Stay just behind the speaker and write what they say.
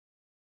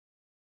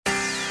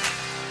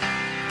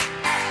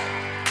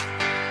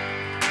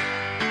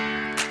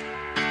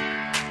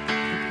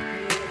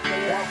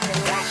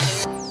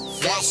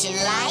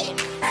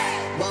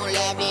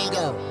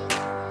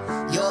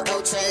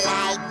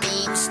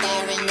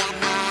at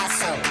my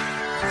soul.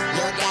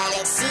 Your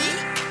galaxy,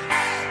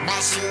 my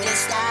shooting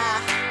star,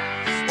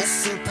 a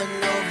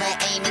supernova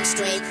aiming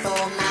straight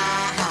for my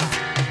heart.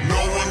 No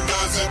one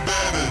does it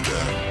better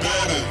than,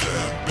 better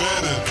than,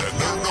 better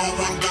than. No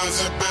one does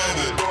it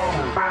better than,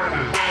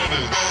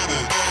 better, better,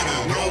 better, better.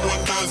 No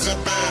one does it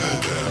better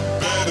than,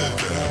 better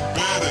than,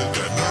 better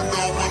than.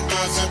 No one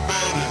does it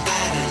better,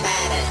 better,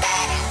 better,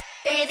 better.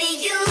 Baby,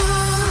 you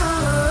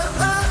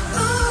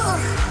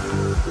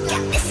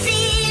got me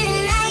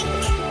feeling like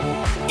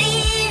the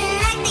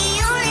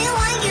only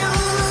one. You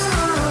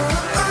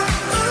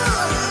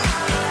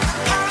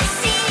got me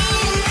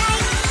feeling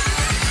like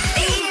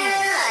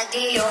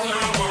the only one. You got me feeling like the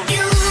only one.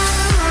 You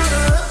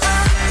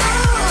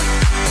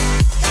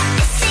got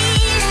me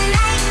feeling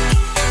like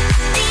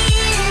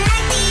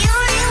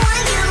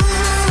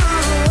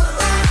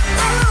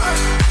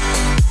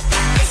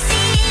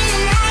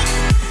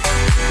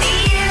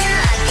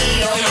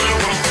the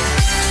only one.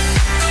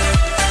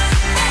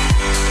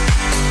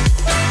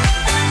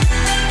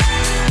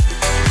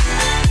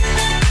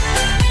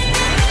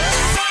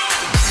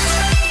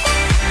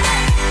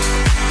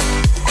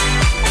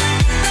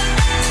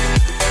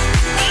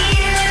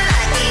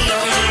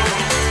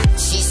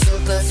 She's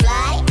super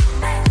fly,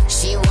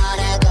 she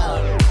wanna go.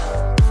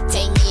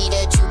 Take me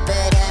to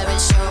Jupiter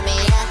and show me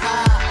the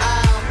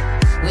home.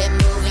 We're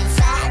moving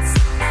fast,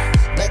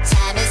 but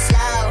time is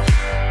slow.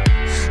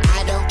 I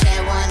don't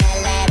care, wanna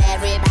let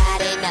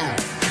everybody know.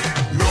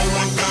 No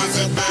one does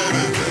it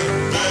better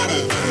than,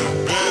 better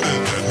than, better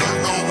than.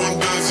 No one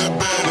does it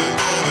better,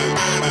 better,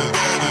 better,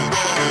 better,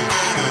 better,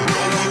 better.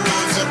 No one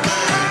does it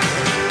better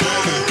than,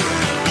 better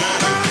than,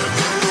 better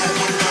than. No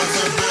one does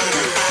it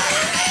better.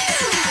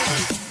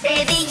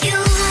 Baby, you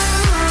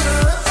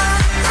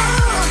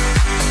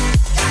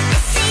got me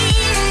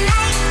feeling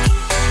like the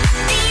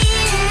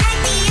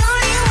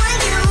only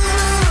one. You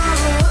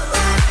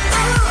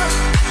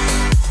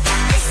got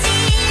me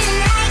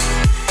feeling like the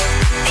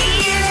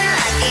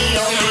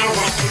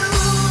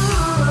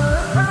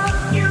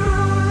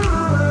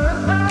only one.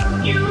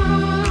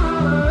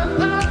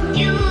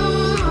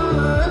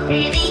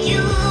 Baby,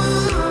 you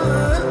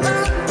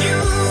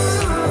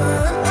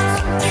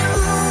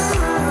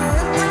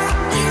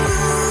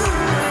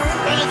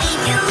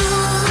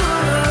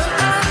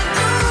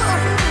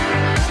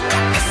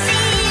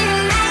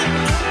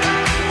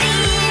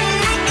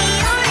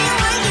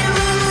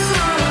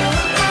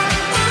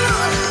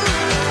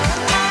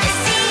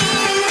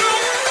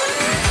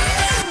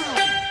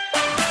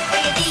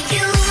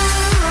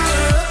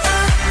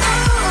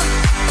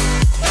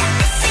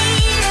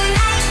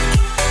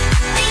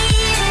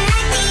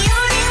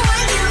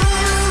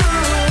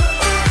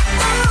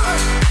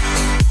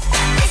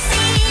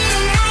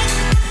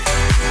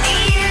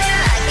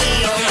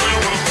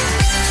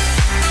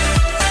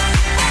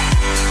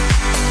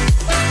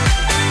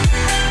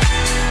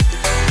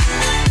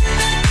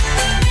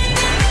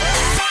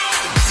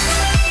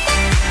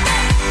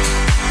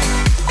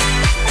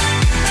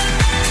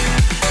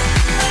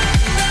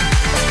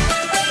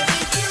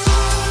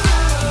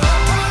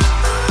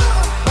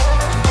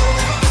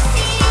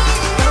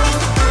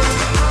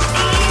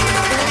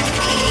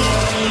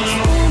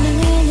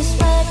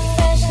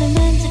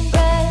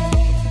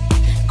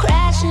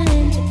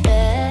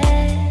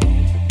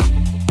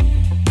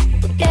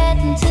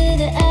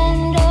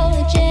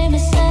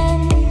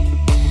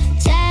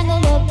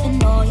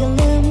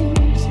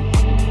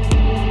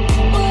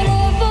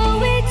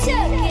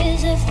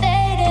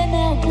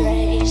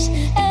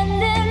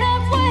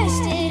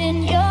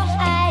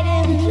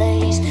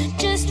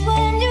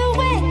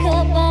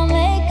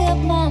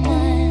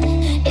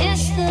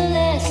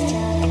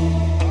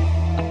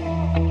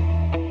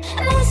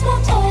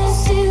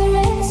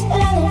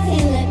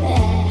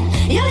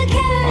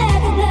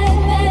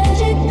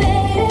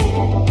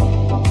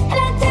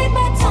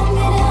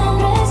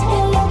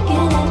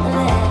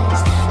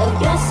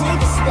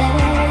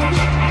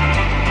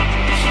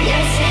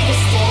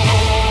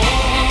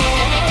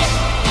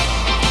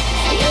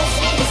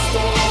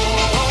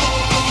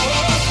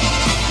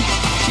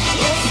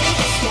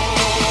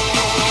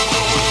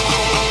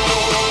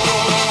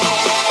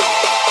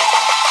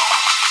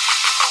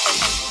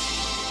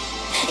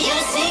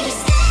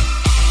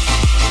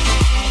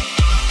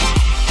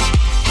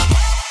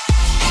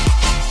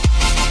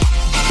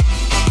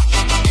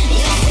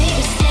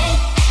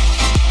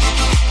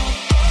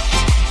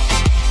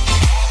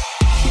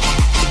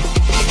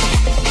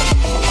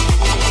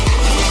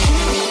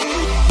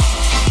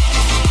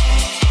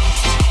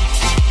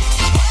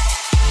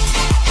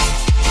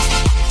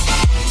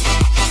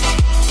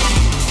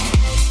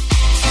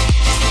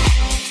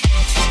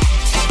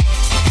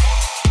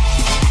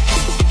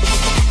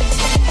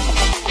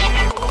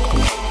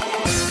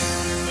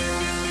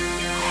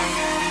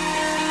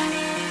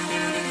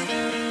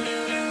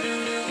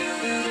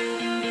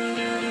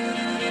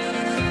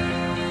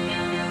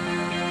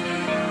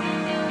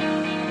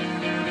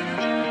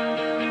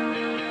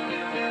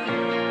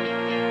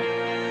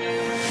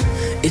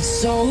It's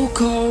so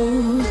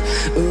cold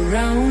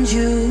around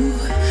you,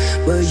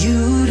 but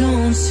you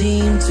don't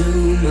seem to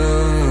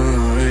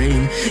mind.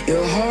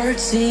 Your heart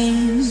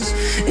seems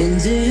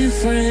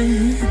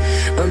indifferent.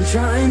 I'm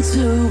trying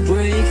to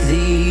break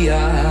the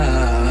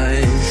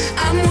ice.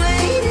 I'm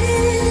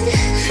waiting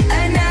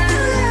an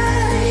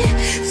hour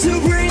to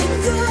bring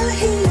the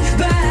heat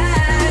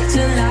back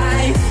to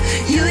life.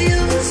 You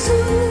used to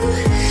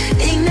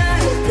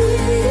ignite me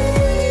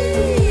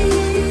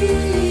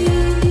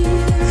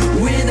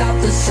without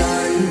the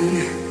sun.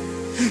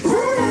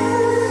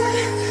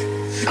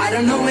 I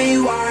don't know where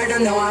you are, I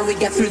don't know how we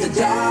get through the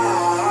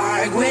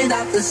dark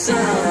without the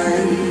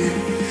sun.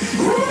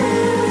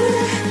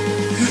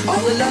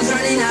 All the love's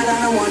running out,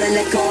 I don't wanna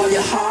let go of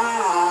your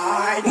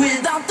heart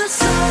without the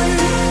sun.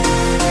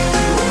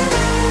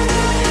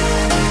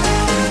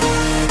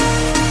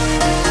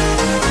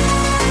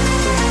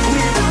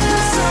 Without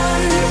the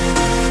sun.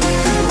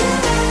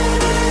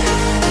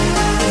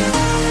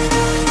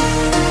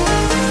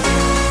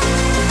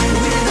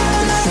 Without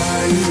the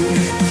sun.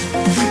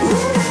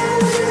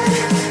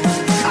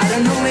 I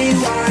don't know where you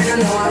are, I don't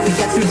know how we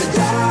get through the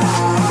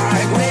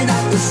dark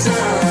without the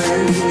sun.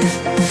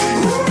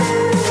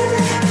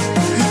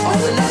 All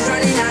the love's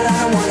running out, I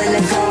don't wanna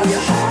let go of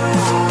your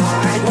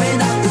heart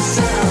without the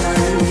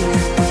sun.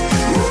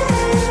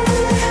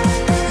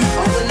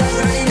 All the love's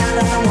running out,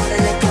 I don't wanna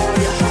let go of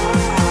your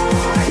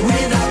heart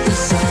without the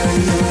sun.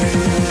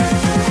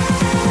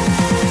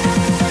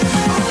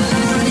 All the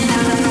love's running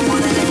out, I don't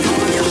wanna let go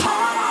of your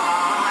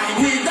heart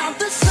without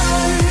the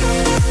sun.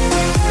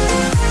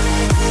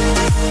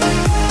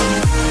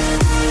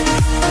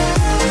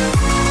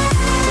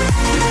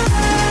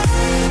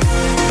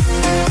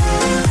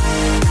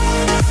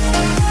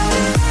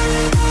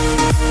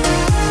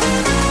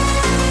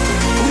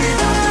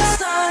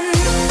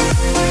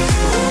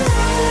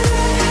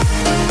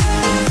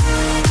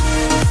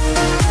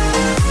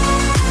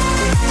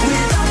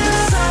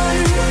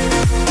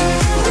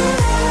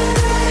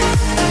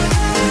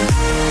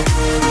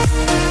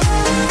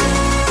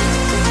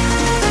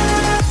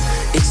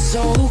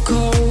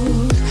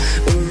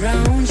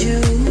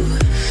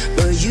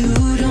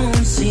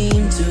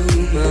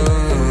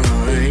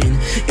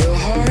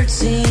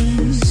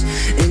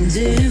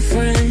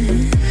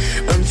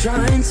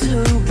 Trying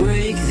to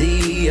break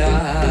the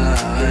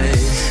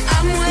ice.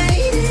 I'm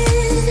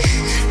waiting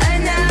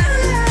an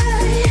hour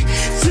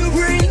to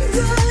bring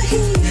the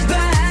heat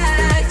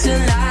back to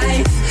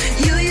life.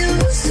 You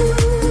used to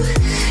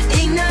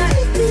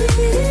ignite me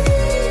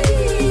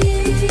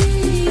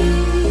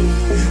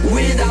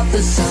without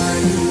the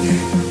sun.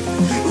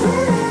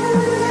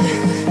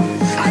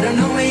 I don't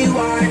know where you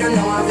are, I don't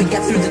know how we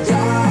get through the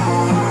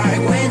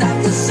dark without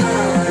the sun.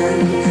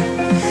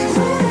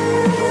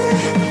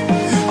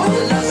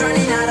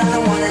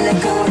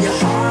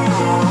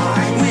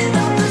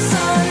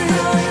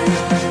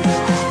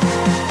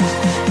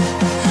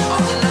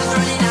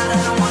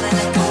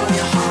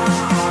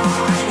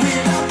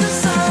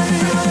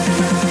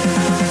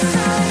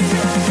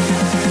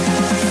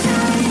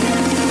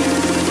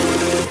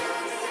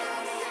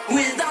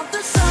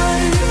 the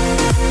sun.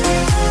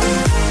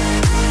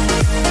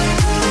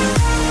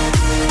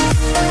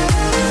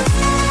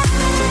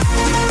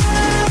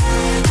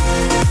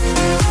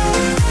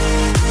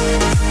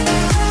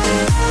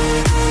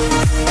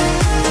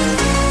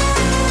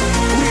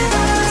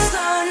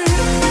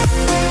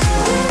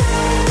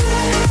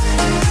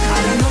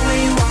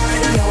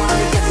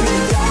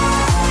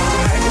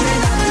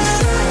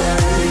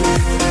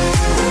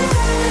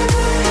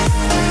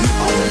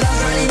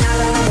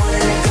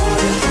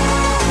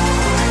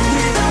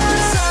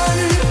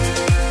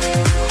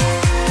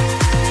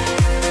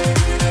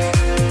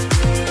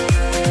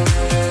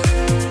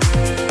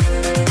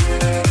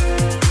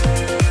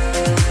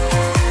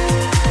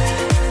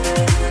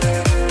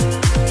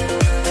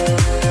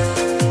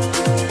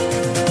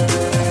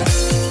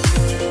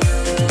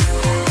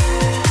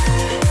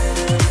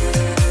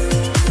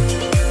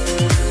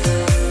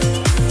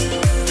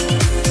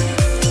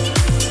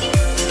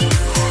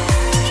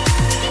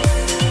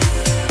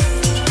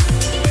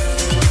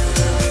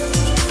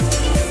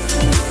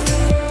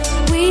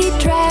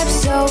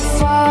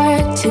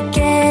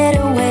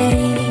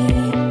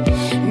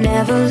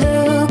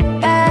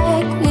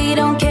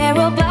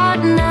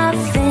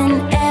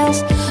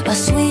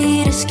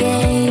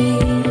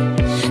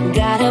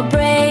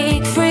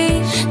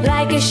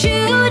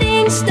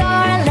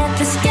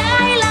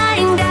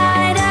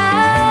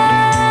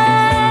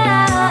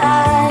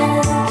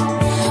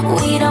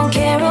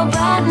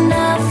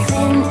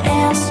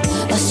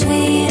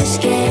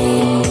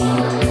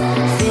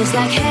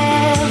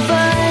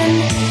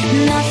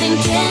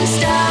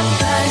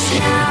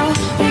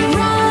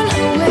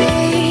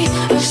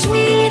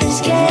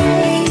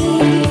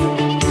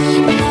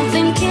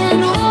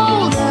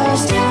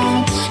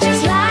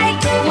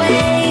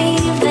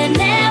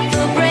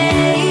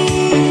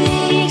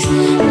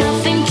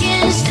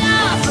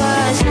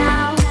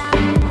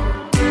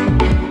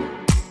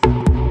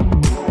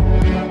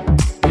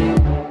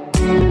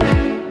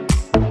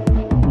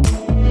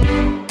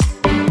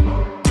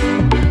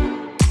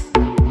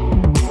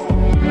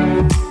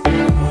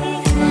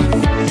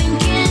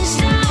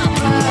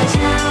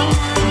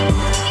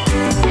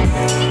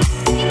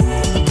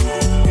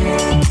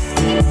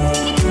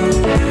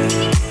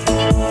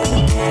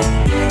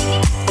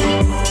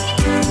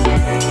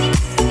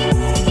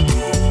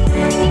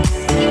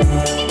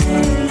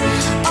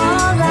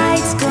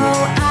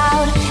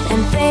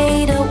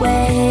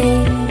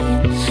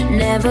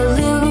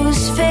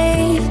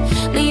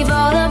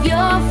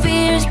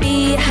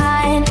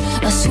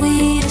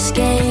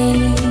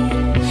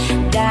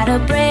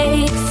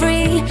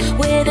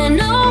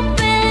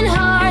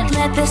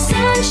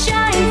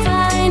 sunshine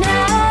find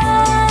us.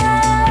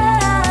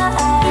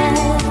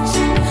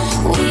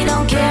 We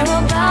don't care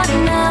about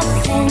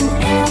nothing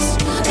else.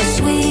 A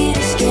sweet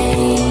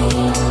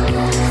escape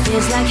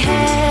feels like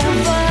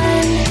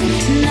heaven.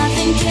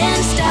 Nothing can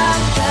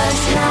stop us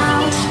now.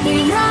 We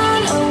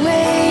run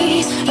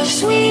away. A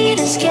sweet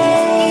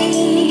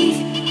escape.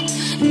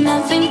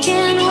 Nothing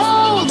can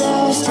hold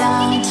us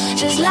down.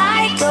 Just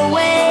like a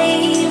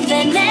wave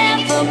that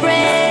never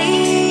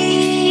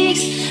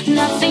breaks.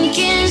 Nothing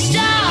can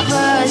stop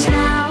us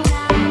now.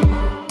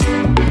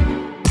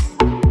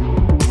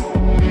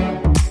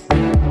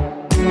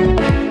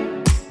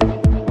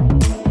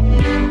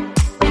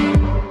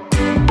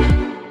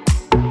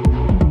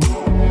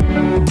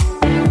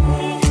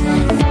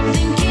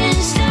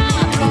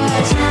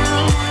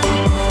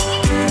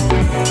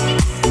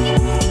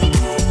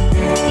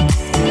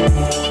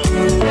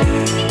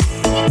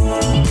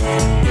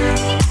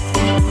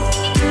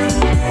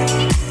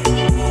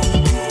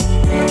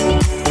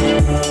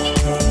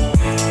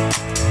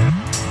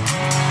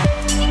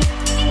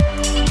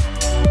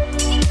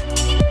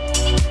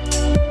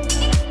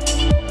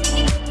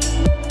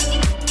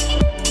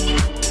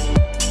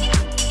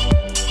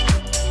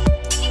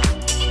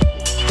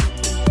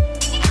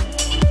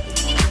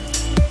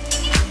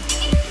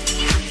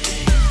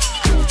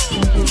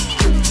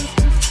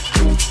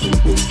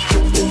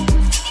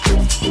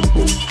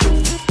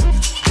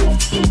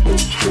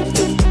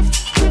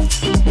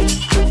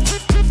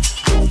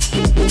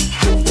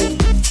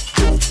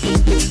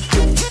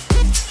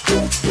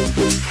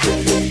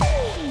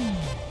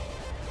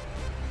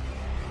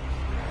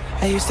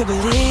 To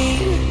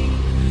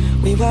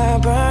believe we were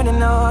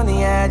burning on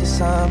the edge of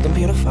something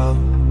beautiful,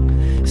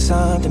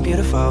 something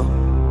beautiful.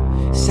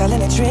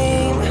 Selling a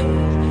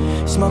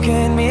dream,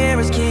 smoking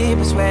mirrors keep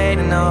us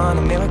waiting on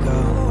a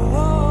miracle,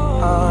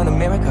 on a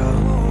miracle.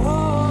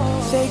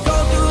 Say go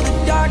through the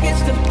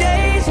darkest of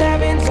days,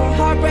 having to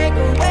heartbreak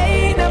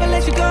away. Never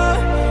let you go,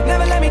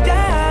 never let me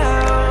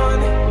down.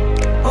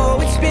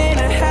 Oh, it's been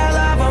a hell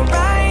of a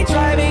ride,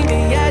 driving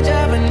the edge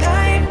of a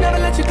knife. Never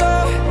let you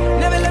go,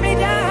 never let me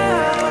down.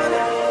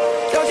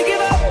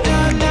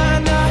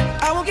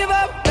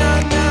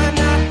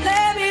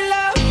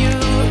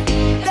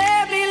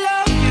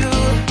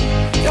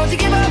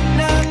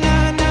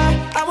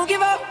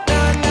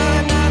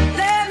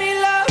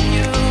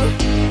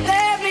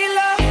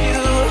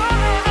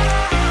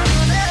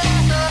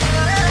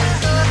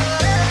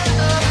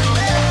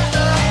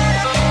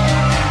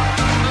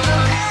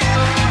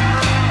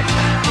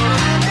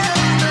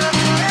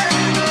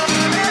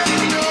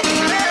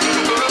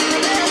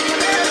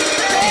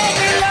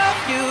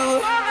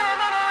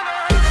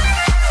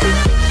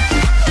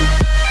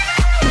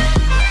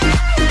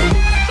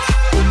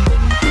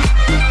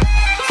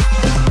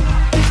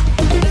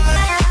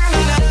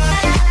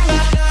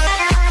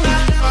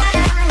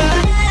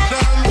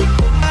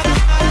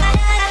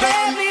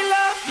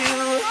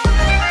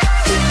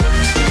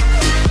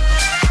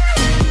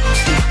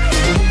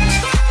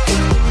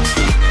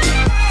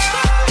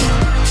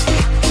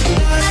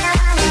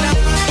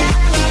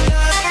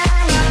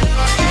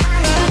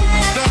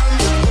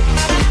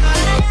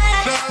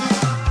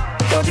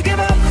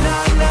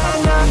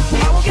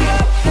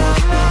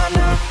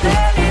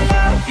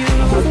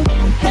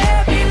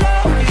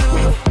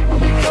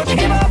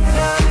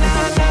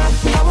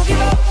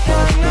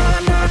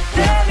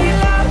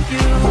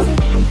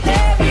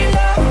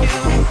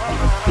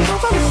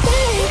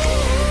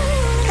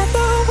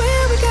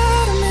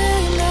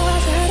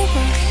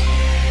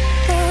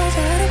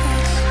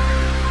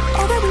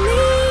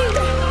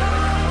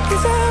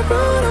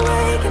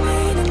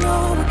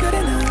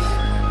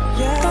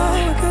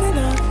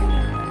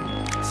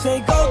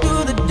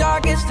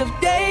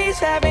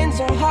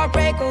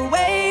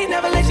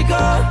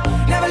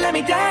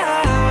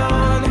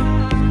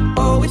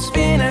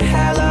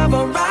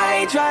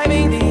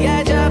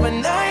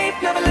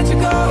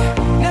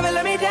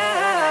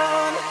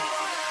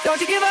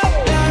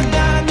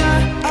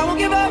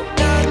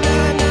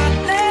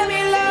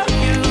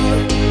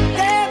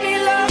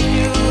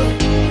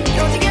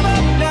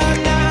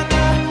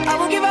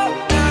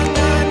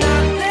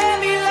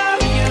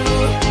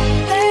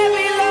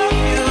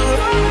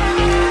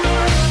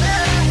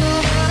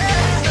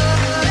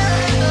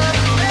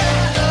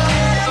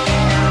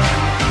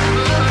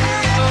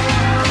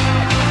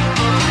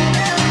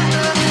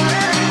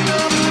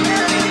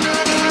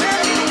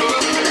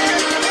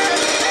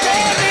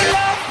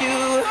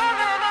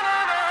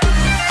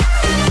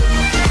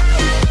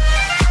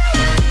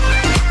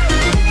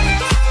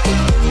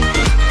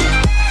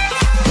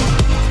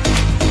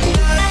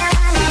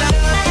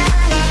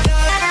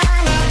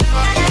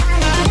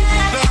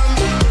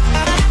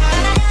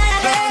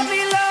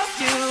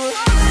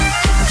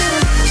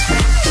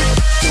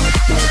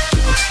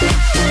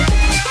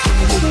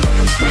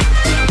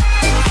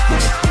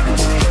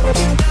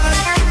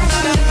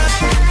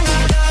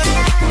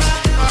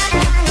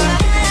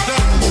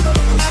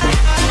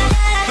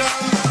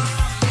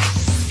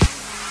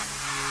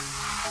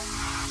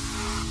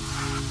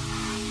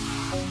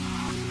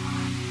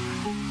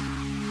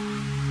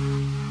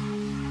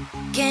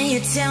 Can you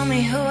tell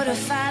me who to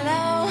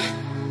follow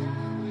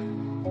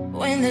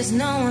when there's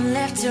no one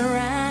left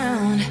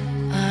around?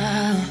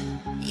 Oh,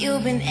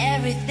 you've been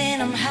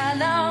everything, I'm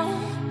hollow,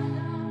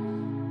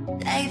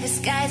 like the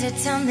skies are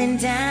tumbling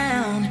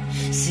down.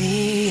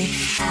 See,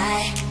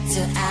 eye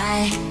to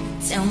eye,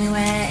 tell me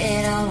where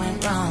it all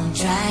went wrong.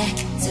 Try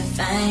to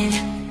find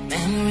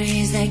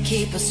memories that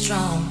keep us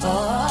strong.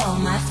 Oh,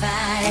 my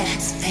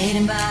fire's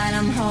fading, but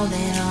I'm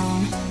holding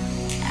on.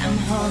 I'm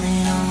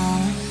holding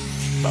on.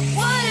 But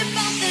what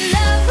about the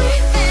love we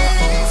fell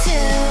into?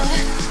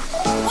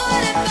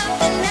 What about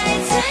the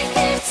nights I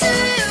gave to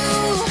you?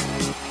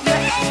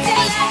 You're acting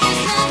like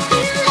there's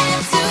nothing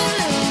left to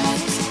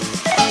lose.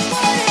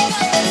 What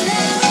about the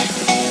love?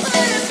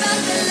 What about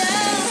the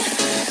love?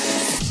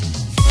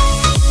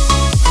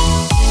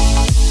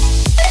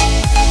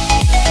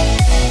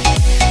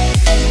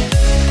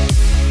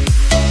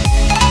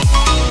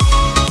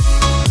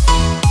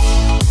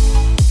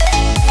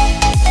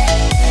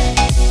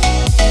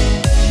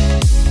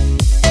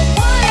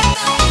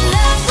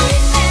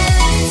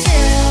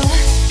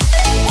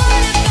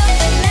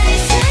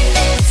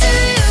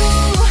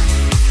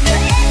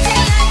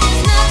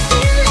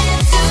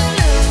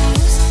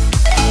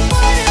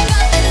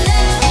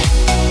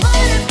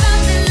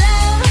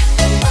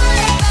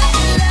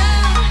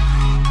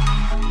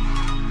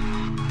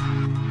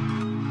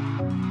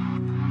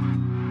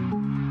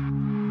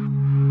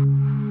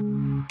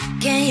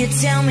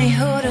 Tell me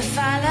who to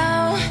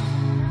follow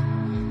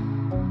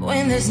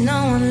when there's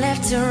no one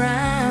left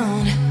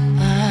around.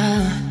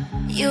 Oh,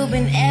 you've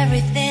been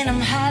everything, I'm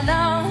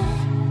hollow,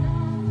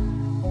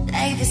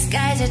 like the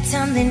skies are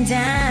tumbling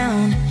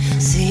down.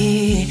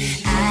 See,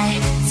 eye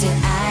to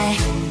eye,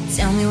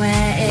 tell me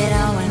where it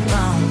all went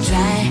wrong.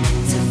 Try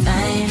to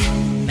find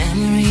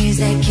memories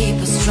that keep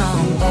us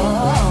strong.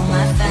 Oh,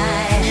 my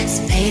fire's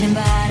fading,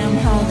 but I'm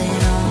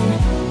holding on.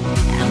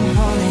 I'm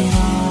holding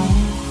on.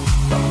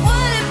 But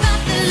what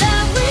about the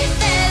love we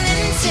fell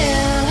into?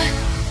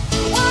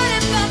 What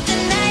about the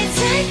nights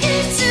I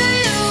gave to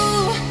you?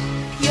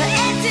 You're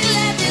acting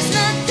like there's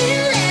nothing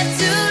left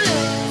to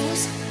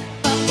lose.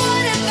 But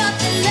what about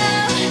the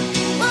love?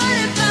 What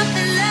about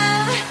the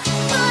love?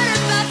 What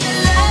about the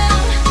love?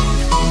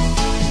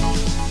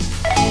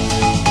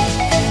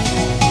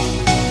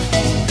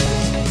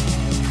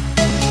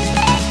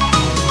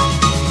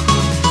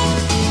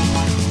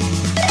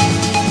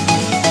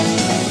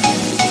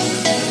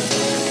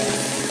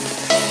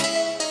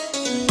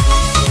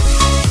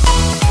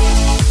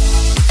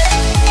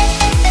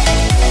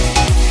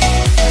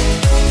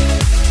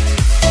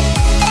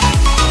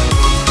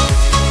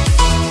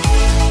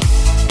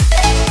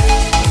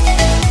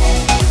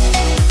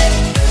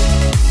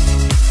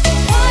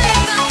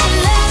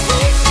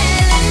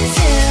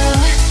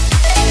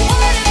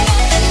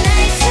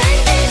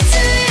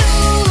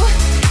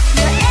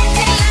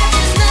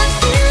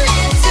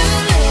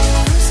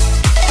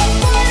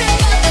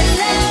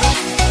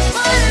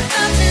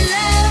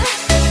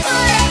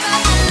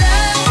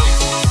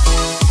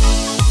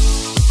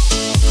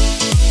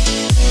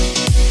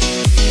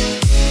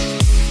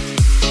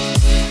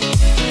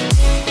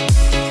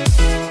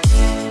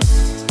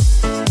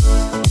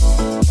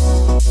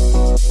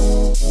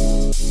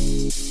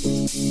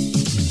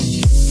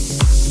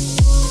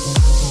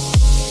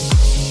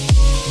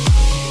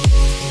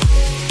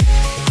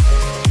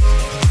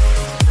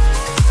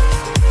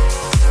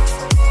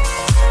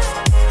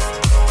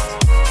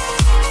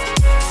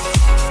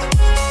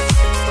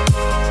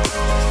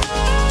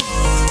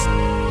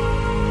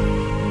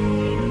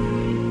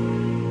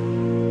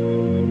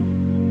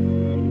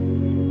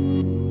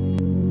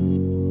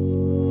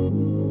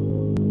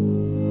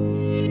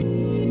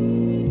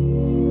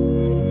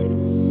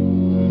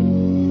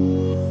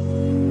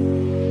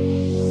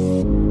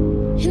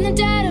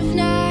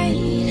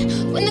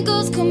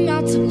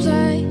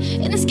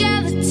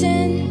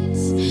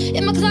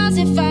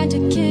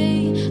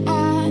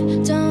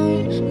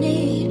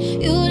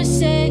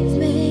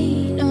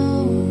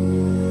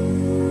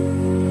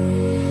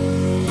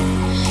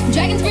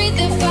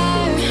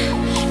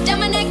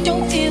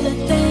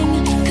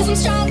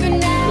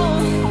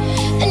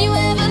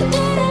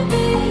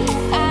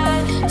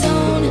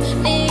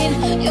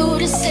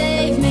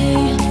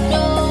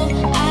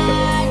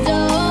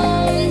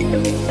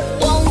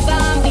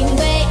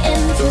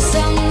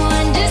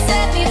 Someone to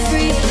set me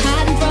free,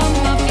 hiding from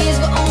my fears,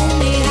 but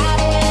only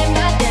hide away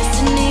my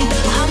destiny.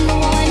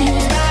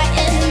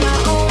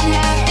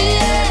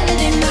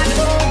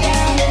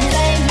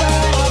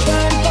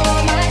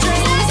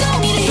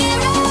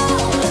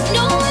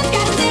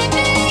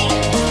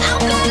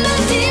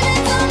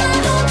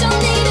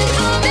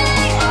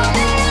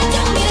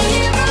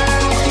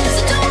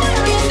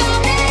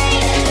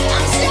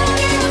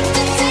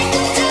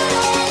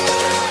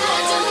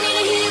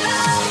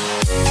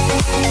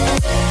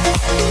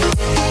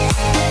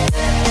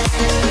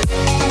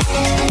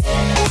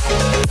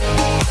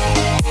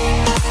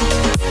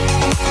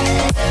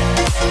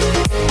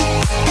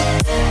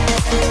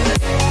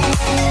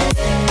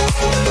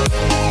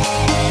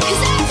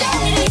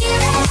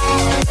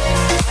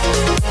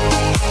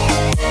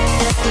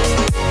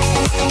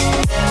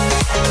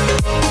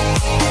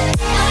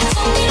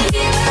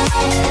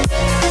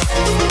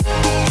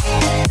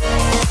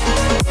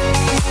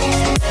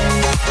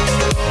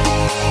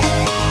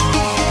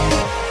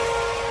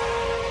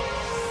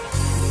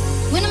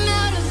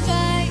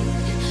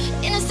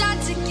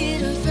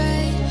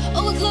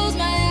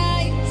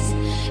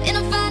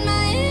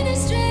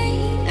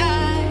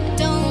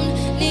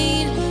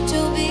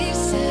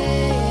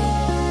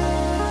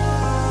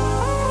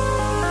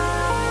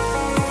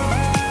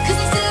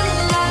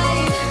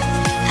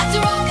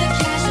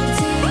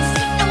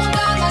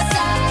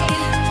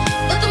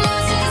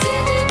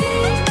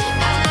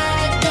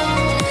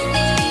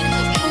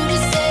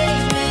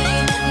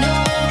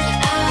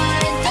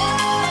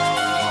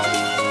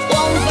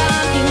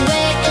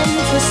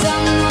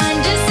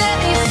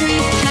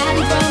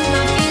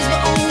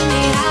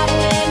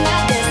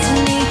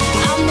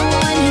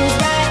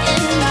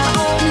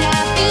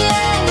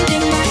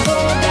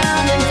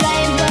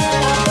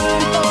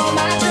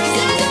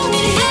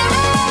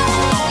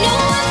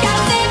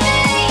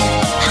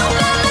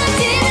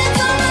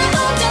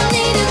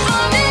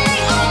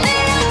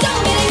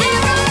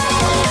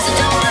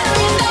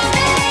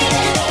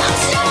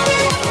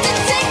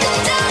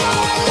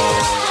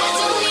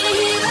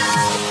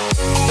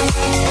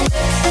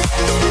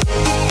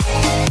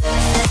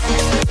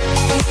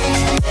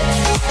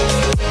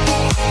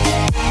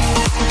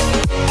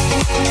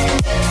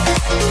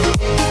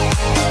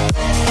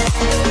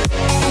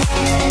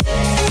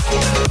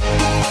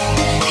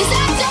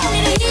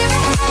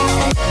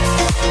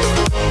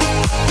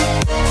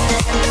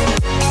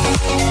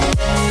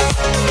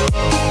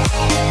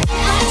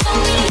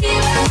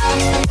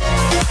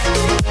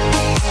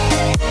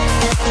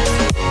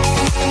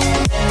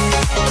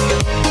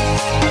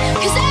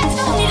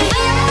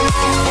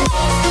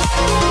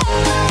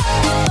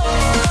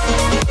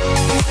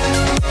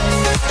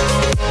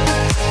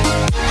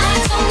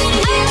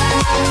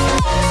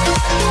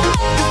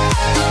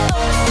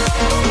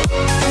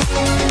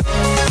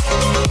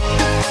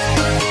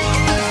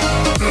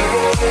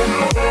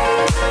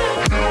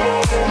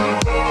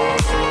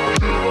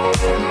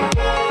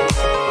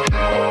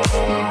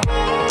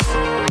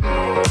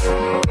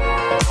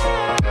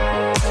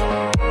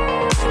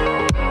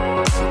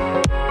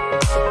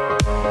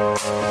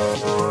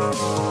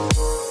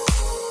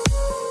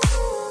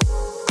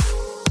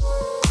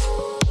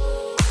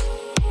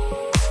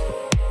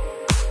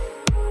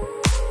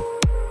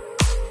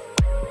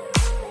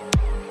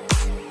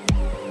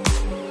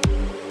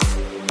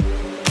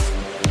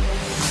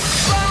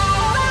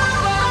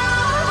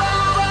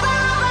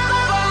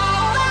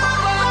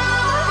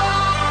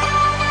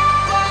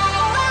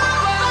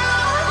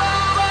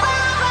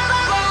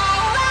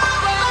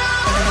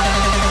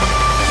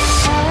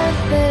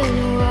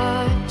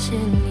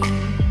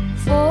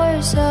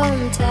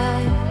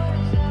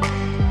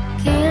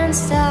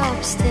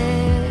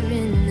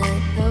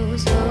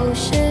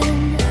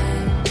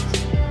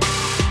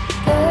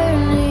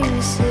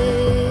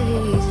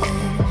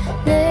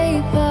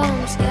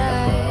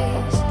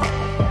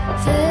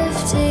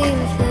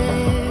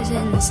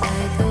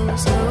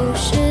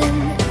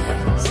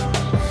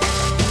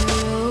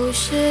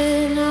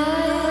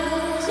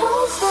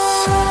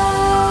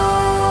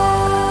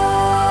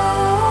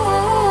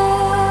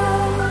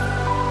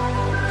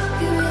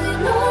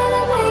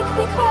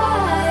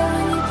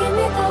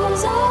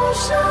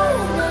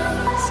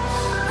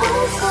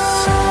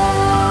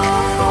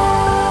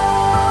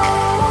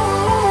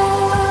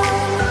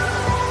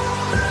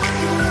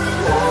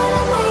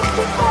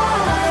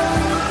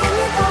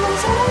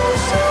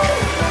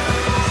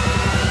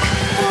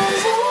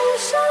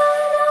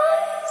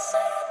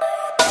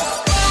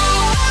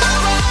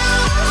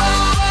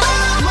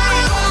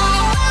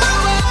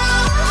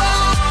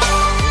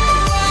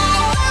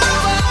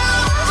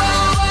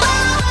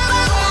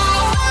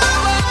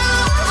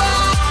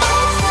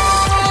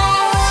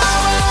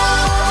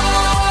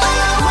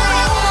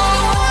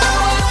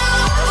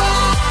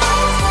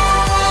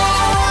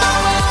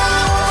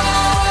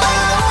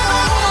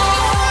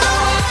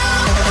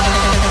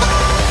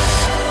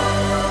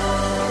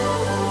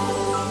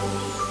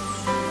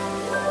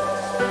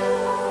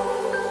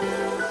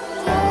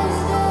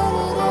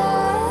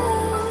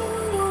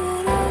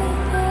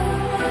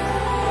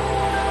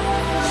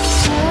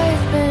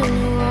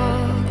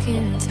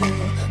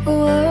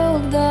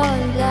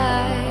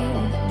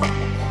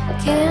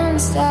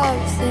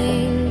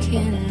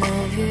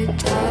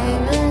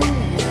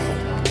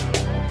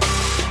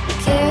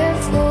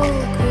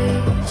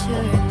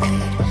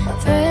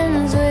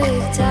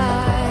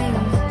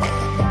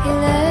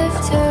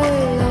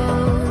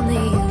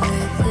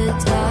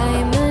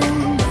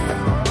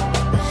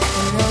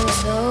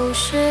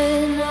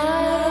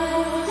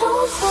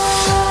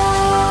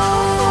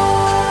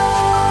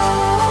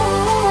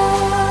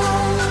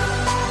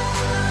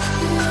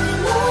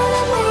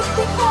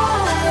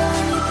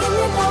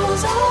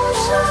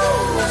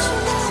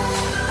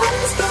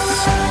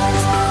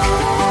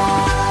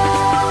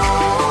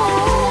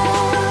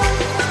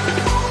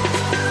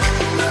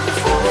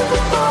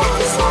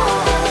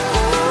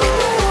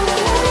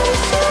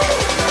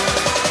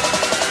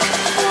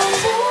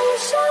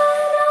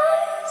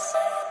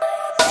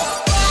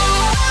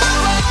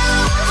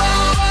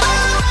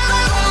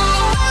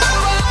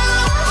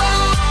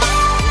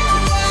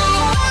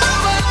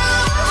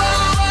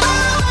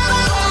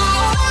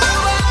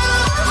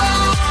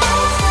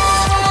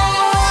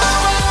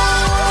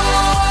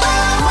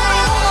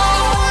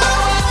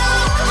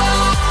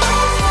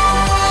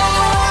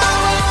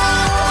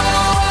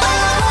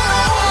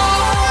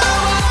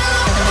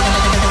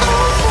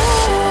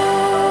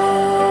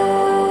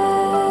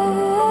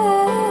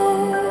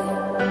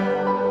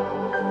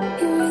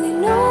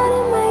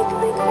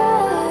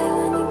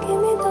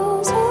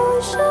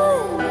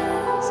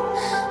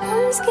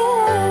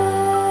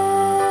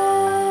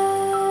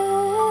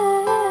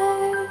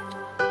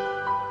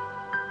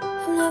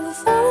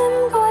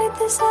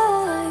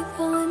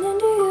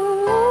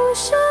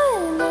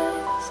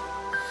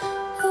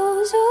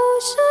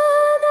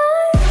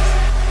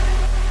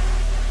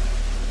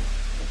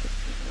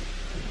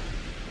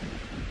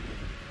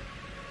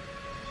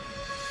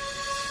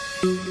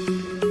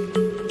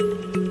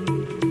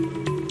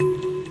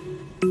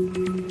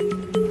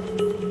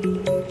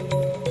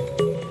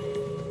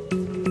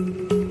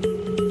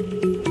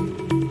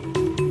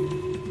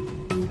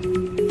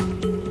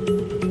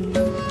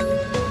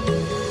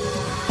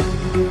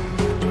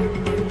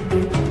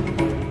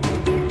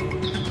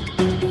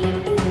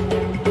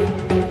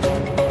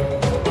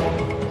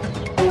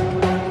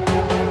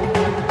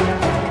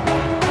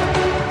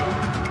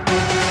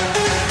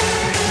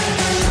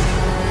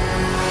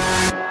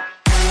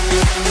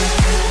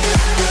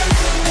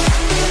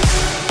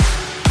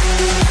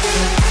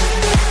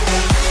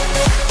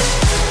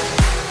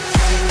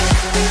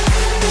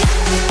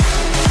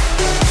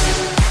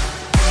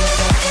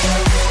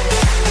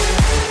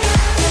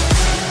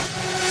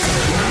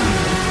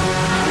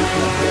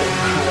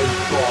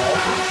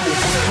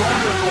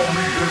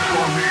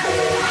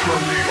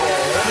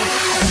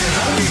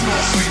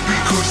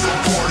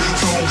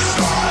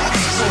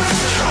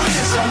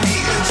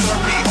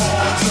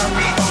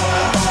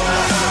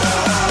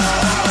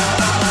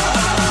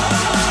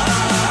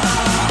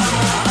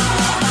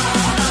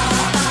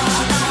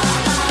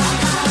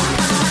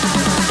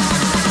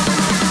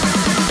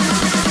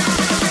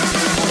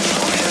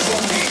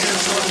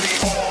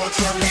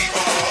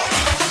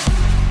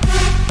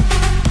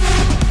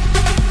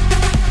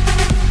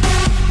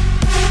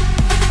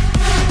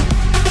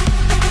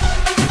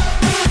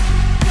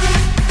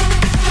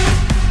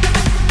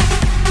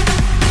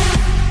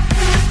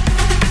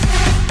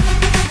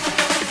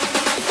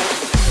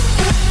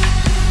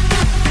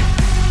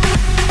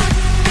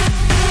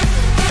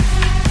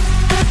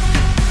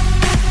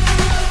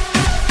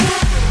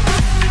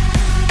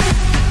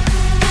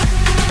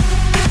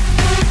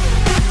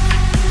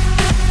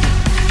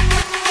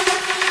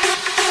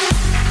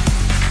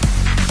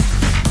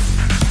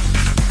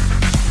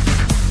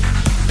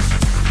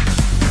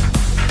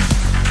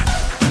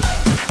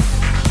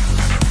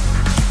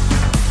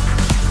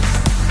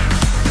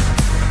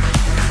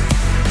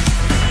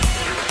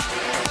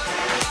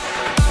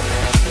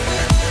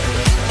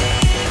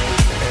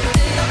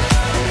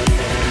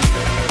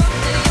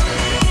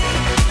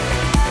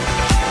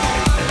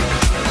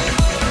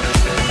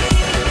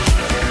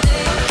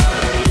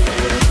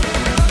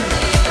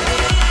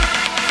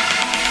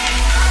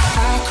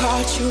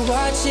 that you're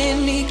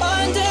watching me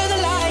under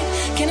the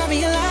light. Can I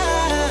be a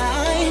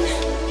line?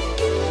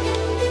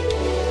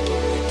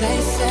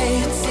 They say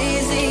it's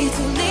easy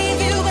to leave.